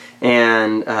business.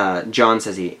 And John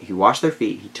says he washed their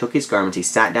feet, he took his garments, he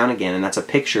sat down again, and that's a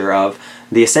picture of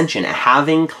the ascension.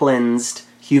 Having cleansed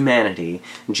humanity,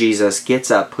 Jesus gets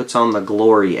up, puts on the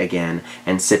glory again,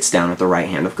 and sits down at the right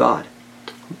hand of God.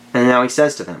 And now he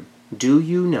says to them, do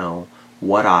you know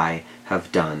what I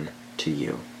have done to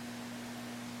you?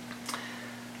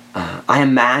 I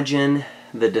imagine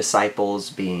the disciples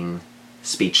being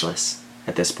speechless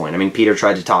at this point. I mean, Peter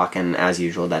tried to talk, and as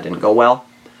usual, that didn't go well.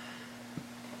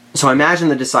 So I imagine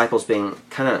the disciples being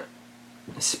kind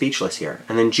of speechless here.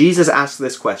 And then Jesus asks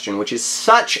this question, which is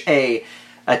such a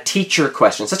teacher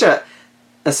question, such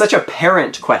a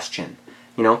parent question.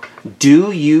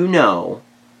 Do you know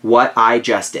what I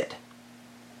just did?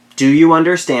 Do you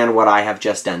understand what I have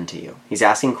just done to you? He's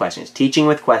asking questions, teaching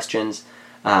with questions.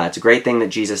 It's a great thing that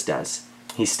Jesus does.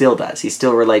 He still does. He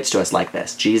still relates to us like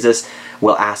this. Jesus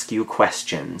will ask you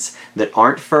questions that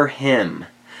aren't for him.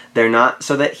 They're not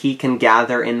so that he can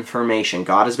gather information.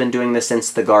 God has been doing this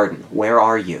since the garden. Where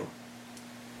are you?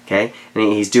 Okay? And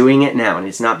he's doing it now. And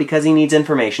it's not because he needs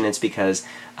information. It's because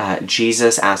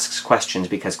Jesus asks questions,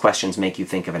 because questions make you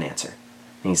think of an answer.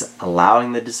 And he's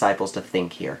allowing the disciples to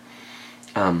think here.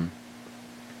 I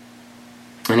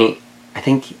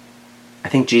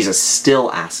think Jesus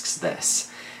still asks this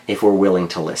if we're willing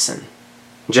to listen.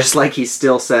 Just like he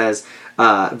still says,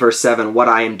 verse 7, what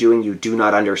I am doing you do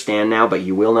not understand now, but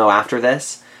you will know after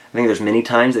this. I think there's many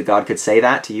times that God could say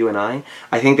that to you and I.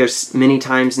 I think there's many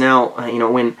times now,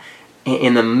 when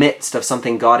in the midst of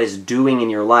something God is doing in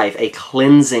your life, a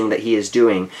cleansing that he is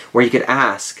doing, where you could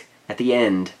ask at the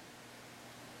end,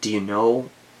 do you know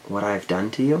what I've done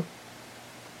to you?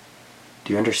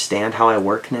 Do you understand how I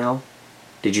work now?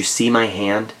 Did you see my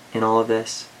hand in all of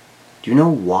this? Do you know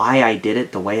why I did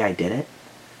it the way I did it?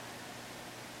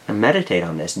 And meditate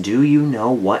on this. Do you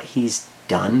know what he's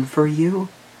done for you?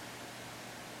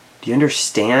 Do you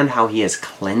understand how he has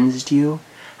cleansed you?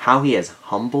 How he has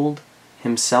humbled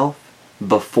himself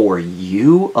before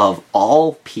you of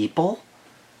all people?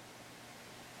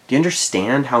 Do you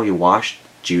understand how he washed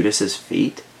Judas's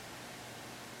feet?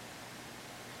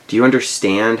 Do you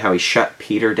understand how he shut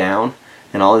Peter down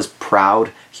and all his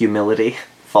proud humility,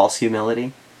 false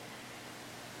humility?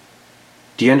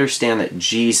 Do you understand that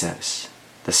Jesus,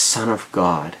 the Son of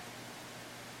God,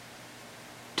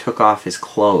 took off his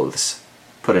clothes,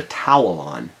 put a towel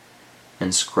on,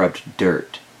 and scrubbed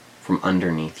dirt from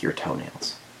underneath your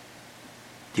toenails?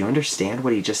 Do you understand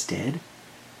what he just did?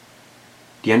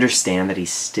 Do you understand that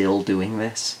he's still doing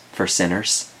this for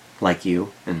sinners like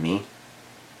you and me?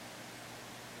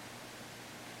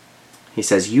 He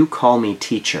says, you call me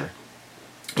teacher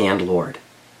and Lord,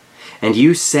 and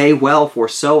you say, well, for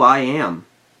so I am.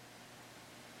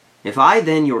 If I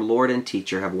then, your Lord and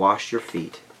teacher, have washed your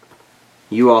feet,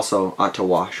 you also ought to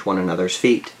wash one another's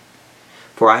feet.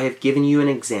 For I have given you an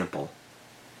example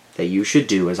that you should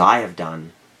do as I have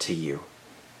done to you.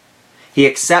 He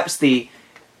accepts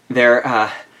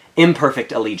their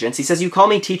imperfect allegiance. He says, you call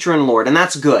me teacher and Lord, and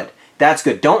that's good. That's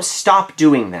good. Don't stop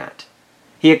doing that.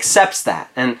 He accepts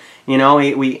that. And,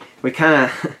 we kind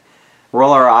of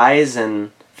roll our eyes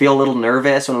and feel a little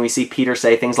nervous when we see Peter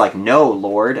say things like, no,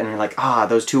 Lord. And you're like,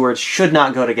 those two words should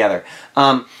not go together.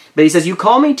 But he says, you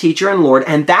call me teacher and Lord,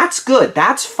 and that's good.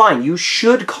 That's fine. You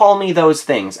should call me those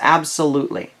things.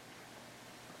 Absolutely.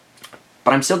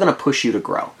 But I'm still going to push you to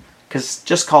grow. Because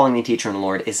just calling me teacher and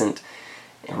Lord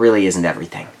really isn't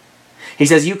everything. He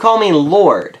says, you call me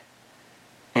Lord.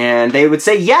 And they would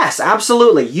say, yes,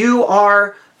 absolutely. You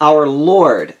are our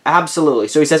Lord. Absolutely.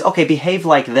 So he says, okay, behave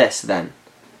like this then.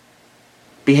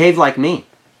 Behave like me.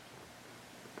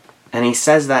 And he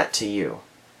says that to you.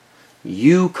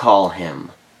 You call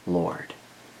him Lord.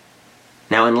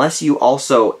 Now, unless you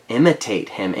also imitate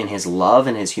him in his love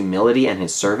and his humility and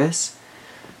his service,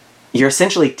 you're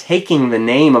essentially taking the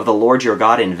name of the Lord your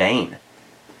God in vain.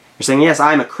 You're saying, yes,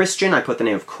 I'm a Christian. I put the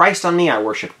name of Christ on me. I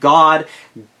worship God.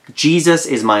 Jesus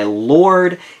is my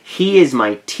Lord. He is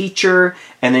my teacher.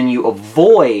 And then you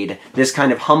avoid this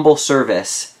kind of humble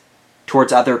service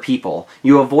towards other people.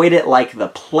 You avoid it like the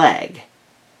plague.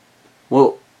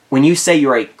 Well, when you say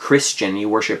you're a Christian, you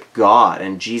worship God,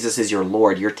 and Jesus is your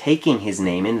Lord, you're taking his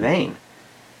name in vain.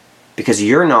 Because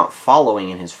you're not following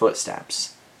in his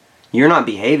footsteps. You're not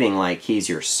behaving like he's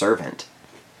your servant.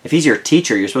 If he's your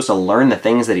teacher, you're supposed to learn the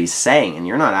things that he's saying, and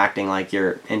you're not acting like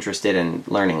you're interested in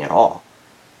learning at all.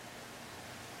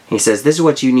 He says, this is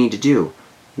what you need to do.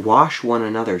 Wash one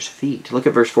another's feet. Look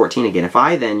at verse 14 again. If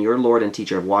I then, your Lord and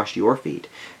teacher, have washed your feet,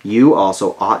 you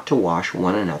also ought to wash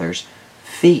one another's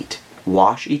feet.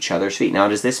 Wash each other's feet. Now,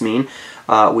 does this mean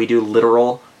we do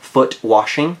literal foot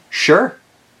washing? Sure.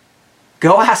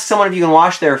 Go ask someone if you can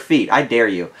wash their feet. I dare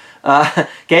you.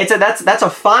 Okay, so that's a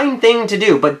fine thing to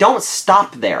do, but don't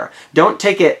stop there. Don't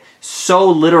take it so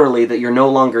literally that you're no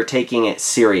longer taking it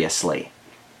seriously.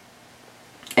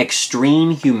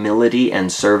 Extreme humility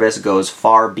and service goes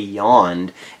far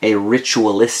beyond a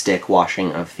ritualistic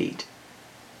washing of feet.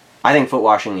 I think foot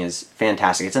washing is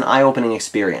fantastic. It's an eye-opening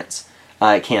experience.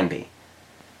 It can be.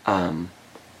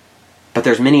 But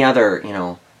there's many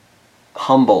other,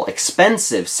 humble,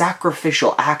 expensive,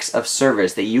 sacrificial acts of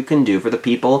service that you can do for the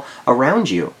people around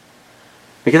you.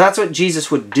 Because that's what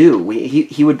Jesus would do.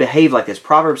 He would behave like this.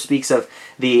 Proverbs speaks of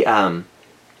the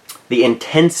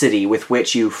intensity with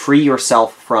which you free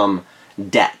yourself from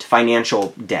debt,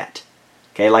 financial debt.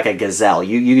 Okay, like a gazelle.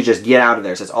 You just get out of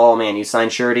there. It says, oh man, you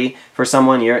signed surety for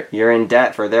someone, you're in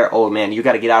debt for their, oh man, you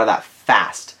got to get out of that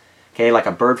fast. Okay, like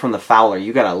a bird from the fowler,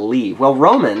 you got to leave. Well,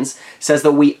 Romans says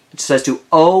to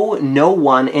owe no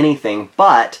one anything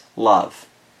but love.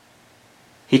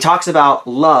 He talks about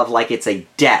love like it's a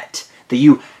debt that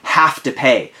you have to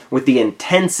pay with the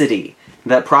intensity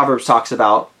that Proverbs talks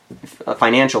about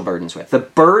financial burdens with. The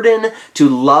burden to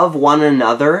love one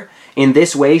another in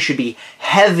this way should be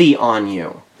heavy on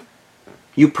you.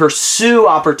 You pursue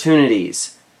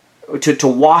opportunities to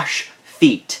wash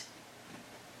feet,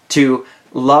 to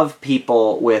love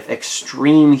people with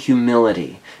extreme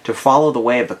humility, to follow the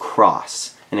way of the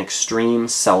cross in extreme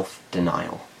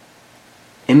self-denial.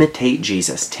 Imitate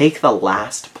Jesus. Take the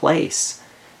last place.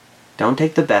 Don't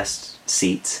take the best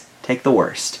seats. Take the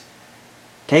worst.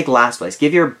 Take last place.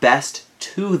 Give your best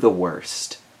to the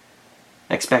worst,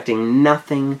 expecting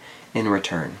nothing in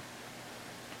return.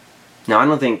 Now, I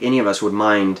don't think any of us would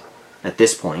mind at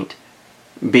this point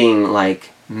being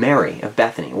like Mary of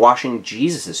Bethany, washing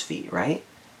Jesus' feet, right?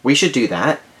 We should do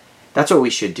that. That's what we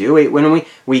should do. When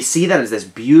we see that as this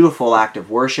beautiful act of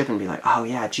worship and be like, oh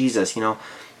yeah, Jesus,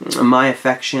 my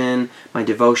affection, my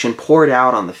devotion poured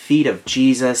out on the feet of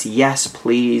Jesus. Yes,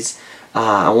 please.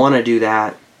 I want to do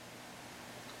that.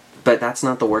 But that's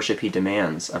not the worship he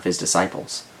demands of his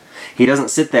disciples. He doesn't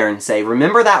sit there and say,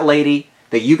 remember that lady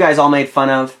that you guys all made fun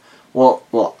of?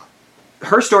 Well,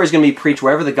 her story is going to be preached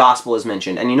wherever the gospel is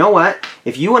mentioned. And you know what?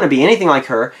 If you want to be anything like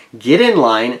her, get in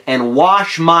line and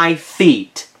wash my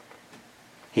feet.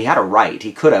 He had a right.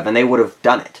 He could have, and they would have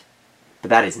done it. But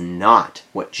that is not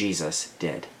what Jesus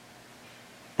did.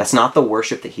 That's not the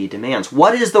worship that he demands.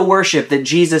 What is the worship that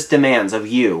Jesus demands of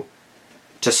you?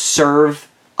 To serve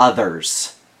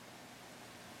others.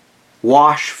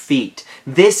 Wash feet.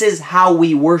 This is how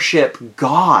we worship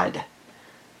God.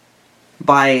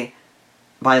 By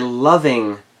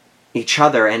loving each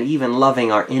other and even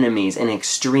loving our enemies in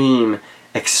extreme,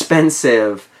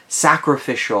 expensive,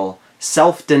 sacrificial,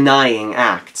 self-denying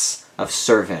acts of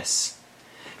service.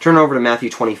 Turn over to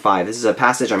Matthew 25. This is a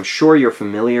passage I'm sure you're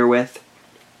familiar with,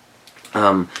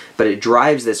 but it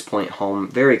drives this point home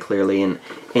very clearly. In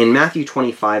Matthew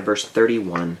 25, verse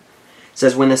 31, it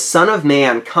says, when the Son of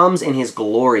Man comes in his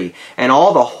glory and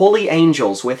all the holy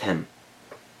angels with him,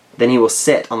 then he will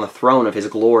sit on the throne of his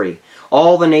glory.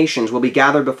 All the nations will be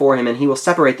gathered before him, and he will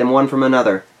separate them one from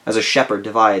another, as a shepherd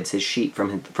divides his sheep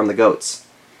from the goats.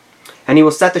 And he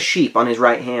will set the sheep on his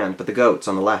right hand, but the goats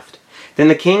on the left. Then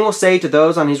the king will say to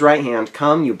those on his right hand,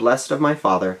 come, you blessed of my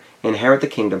Father, inherit the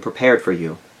kingdom prepared for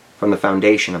you from the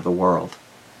foundation of the world.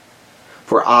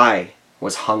 For I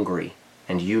was hungry,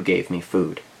 and you gave me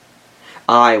food.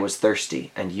 I was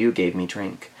thirsty, and you gave me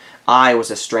drink. I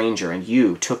was a stranger, and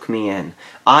you took me in.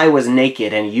 I was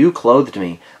naked, and you clothed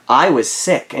me. I was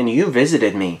sick, and you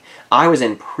visited me. I was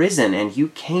in prison, and you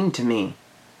came to me.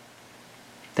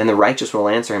 Then the righteous will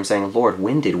answer him, saying, Lord,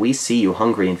 when did we see you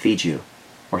hungry and feed you,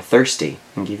 or thirsty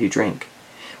and give you drink?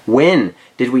 When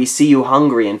did we see you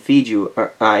hungry and feed you?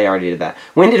 I already did that.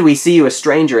 When did we see you a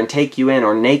stranger and take you in,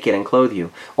 or naked and clothe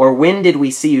you? Or when did we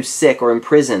see you sick or in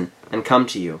prison and come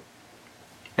to you?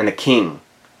 And the king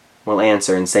will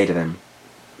answer and say to them,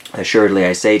 assuredly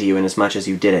I say to you, inasmuch as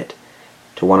you did it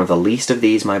to one of the least of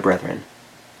these my brethren,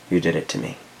 you did it to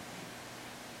me.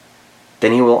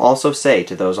 Then he will also say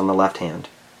to those on the left hand,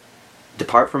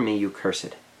 depart from me, you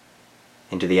cursed,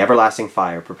 into the everlasting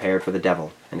fire prepared for the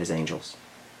devil and his angels.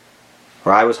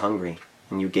 For I was hungry,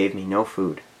 and you gave me no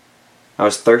food. I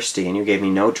was thirsty, and you gave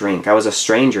me no drink. I was a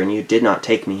stranger, and you did not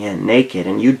take me in. Naked,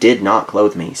 and you did not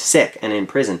clothe me. Sick, and in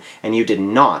prison, and you did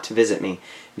not visit me.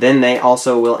 Then they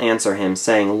also will answer him,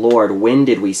 saying, Lord, when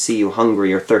did we see you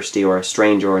hungry, or thirsty, or a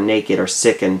stranger, or naked, or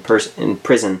sick, in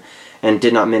prison, and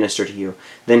did not minister to you?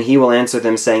 Then he will answer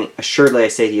them, saying, Assuredly I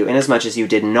say to you, inasmuch as you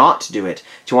did not do it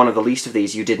to one of the least of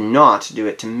these, you did not do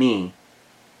it to me.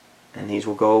 And these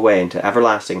will go away into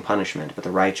everlasting punishment, but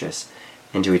the righteous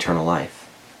into eternal life.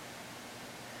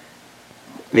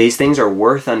 These things are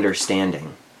worth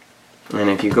understanding. And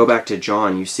if you go back to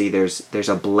John, you see there's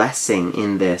a blessing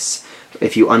in this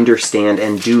if you understand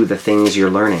and do the things you're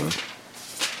learning.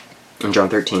 In John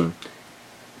 13,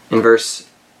 in verse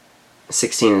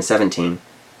 16 and 17, it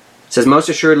says, Most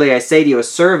assuredly I say to you, a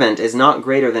servant is not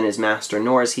greater than his master,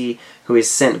 nor is he who is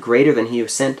sent greater than he who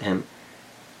sent him.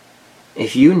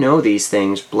 If you know these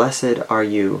things, blessed are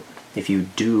you if you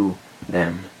do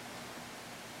them.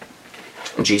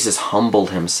 Jesus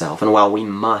humbled himself, and while we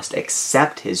must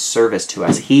accept his service to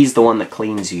us, he's the one that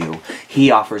cleans you.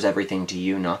 He offers everything to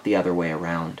you, not the other way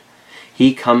around.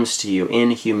 He comes to you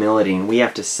in humility, and we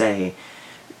have to say,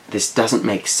 this doesn't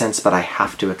make sense, but I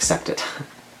have to accept it.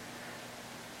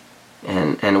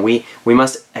 And we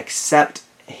must accept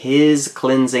his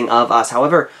cleansing of us,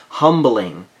 however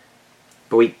humbling,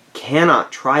 but we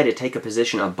cannot try to take a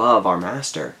position above our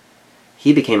master.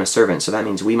 He became a servant, so that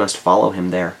means we must follow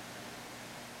him there.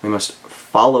 We must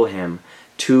follow him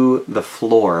to the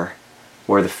floor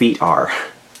where the feet are.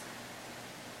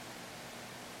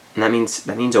 And that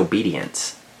means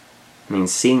obedience. It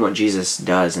means seeing what Jesus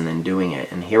does and then doing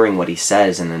it, and hearing what he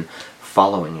says and then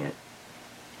following it.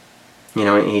 You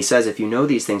know, he says, if you know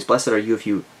these things, blessed are you if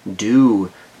you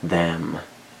do them.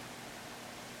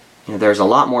 You know, there's a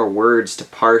lot more words to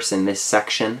parse in this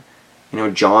section. You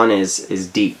know, John is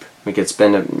deep. We could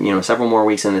spend several more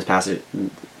weeks in this passage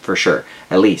for sure,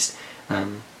 at least.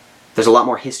 There's a lot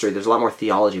more history, there's a lot more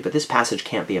theology, but this passage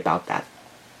can't be about that.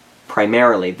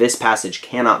 Primarily, this passage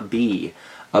cannot be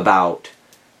about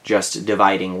just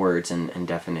dividing words and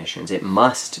definitions. It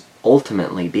must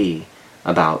ultimately be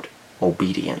about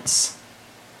obedience.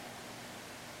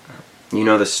 You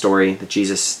know the story that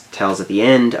Jesus tells at the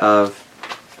end of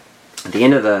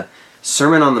the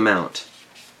Sermon on the Mount,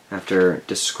 after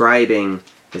describing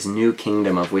his new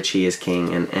kingdom of which he is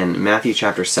king. And Matthew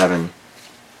chapter 7,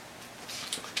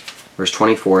 verse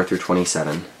 24 through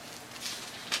 27.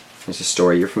 There's a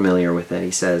story, you're familiar with it.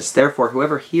 He says, Therefore,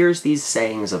 whoever hears these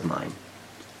sayings of mine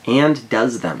and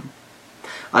does them,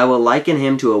 I will liken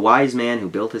him to a wise man who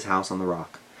built his house on the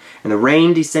rock. And the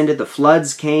rain descended, the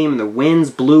floods came, and the winds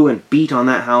blew and beat on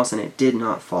that house, and it did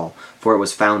not fall, for it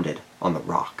was founded on the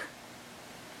rock.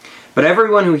 But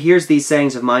everyone who hears these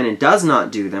sayings of mine and does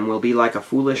not do them will be like a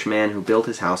foolish man who built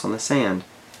his house on the sand.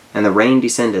 And the rain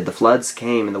descended, the floods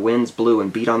came, and the winds blew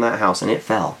and beat on that house, and it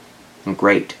fell, and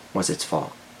great was its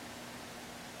fall.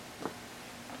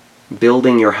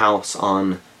 Building your house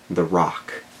on the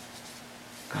rock.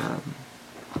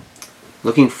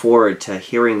 Looking forward to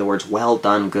hearing the words, well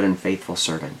done, good and faithful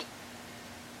servant.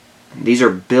 These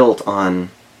are built on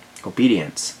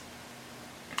obedience.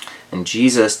 And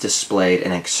Jesus displayed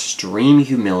an extreme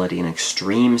humility and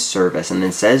extreme service, and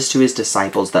then says to his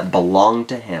disciples that belong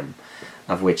to him,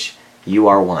 of which you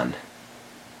are one.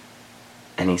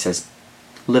 And he says,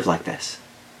 live like this.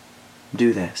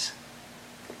 Do this.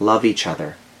 Love each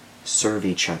other. Serve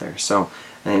each other. So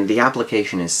the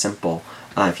application is simple.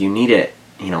 If you need it,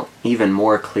 even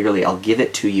more clearly, I'll give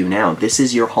it to you now. This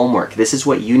is your homework. This is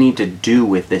what you need to do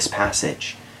with this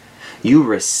passage. You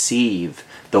receive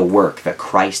the work that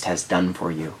Christ has done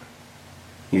for you.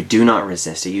 You do not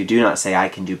resist it. You do not say, I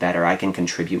can do better, I can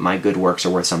contribute, my good works are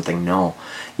worth something. No.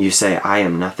 You say, I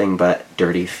am nothing but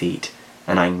dirty feet,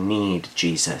 and I need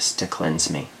Jesus to cleanse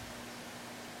me.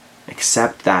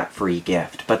 Accept that free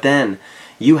gift. But then,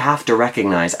 you have to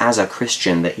recognize as a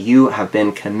Christian that you have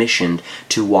been commissioned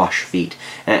to wash feet.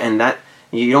 And that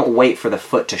you don't wait for the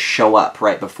foot to show up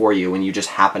right before you when you just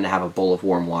happen to have a bowl of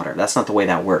warm water. That's not the way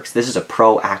that works. This is a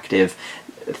proactive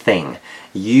thing.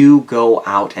 You go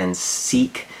out and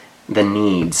seek the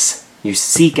needs. You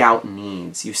seek out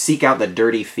needs. You seek out the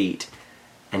dirty feet.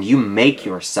 And you make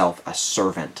yourself a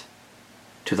servant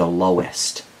to the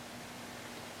lowest.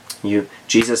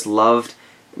 Jesus loved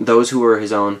those who were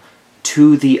his own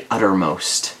to the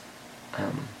uttermost.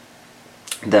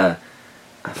 The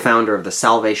founder of the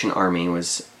Salvation Army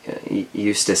was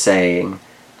used to saying,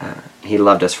 he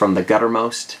loved us from the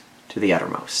guttermost to the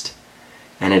uttermost.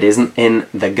 And it isn't in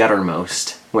the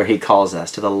guttermost where he calls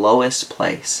us, to the lowest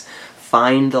place,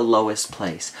 find the lowest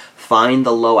place, find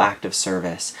the low act of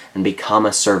service, and become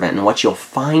a servant. And what you'll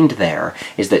find there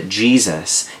is that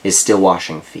Jesus is still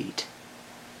washing feet.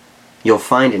 You'll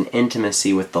find an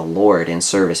intimacy with the Lord in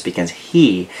service because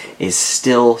he is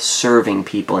still serving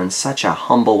people in such a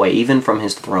humble way, even from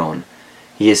his throne.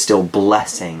 He is still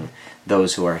blessing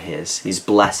those who are his. He's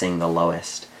blessing the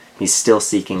lowest. He's still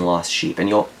seeking lost sheep, and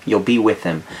you'll be with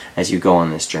him as you go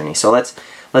on this journey. So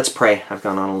let's pray. I've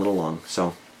gone on a little long.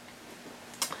 So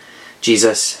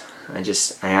Jesus,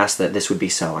 I ask that this would be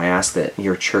so. I ask that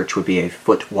your church would be a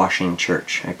foot-washing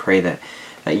church. I pray that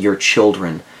your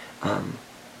children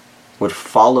would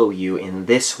follow you in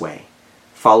this way,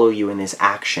 follow you in this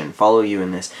action, follow you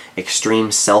in this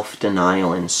extreme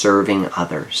self-denial in serving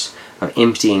others, of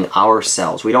emptying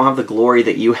ourselves. We don't have the glory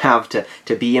that you have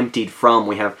to be emptied from.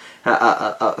 We have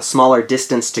a smaller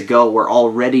distance to go. We're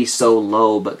already so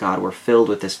low, but God, we're filled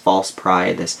with this false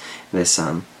pride, this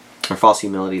or false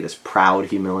humility, this proud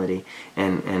humility,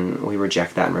 and we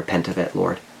reject that and repent of it,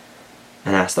 Lord,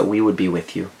 and ask that we would be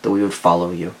with you, that we would follow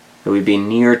you, that we'd be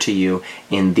near to you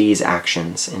in these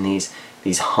actions, in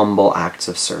these humble acts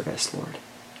of service, Lord.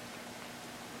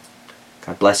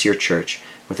 God bless your church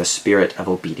with a spirit of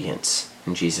obedience.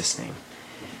 In Jesus' name,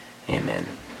 amen.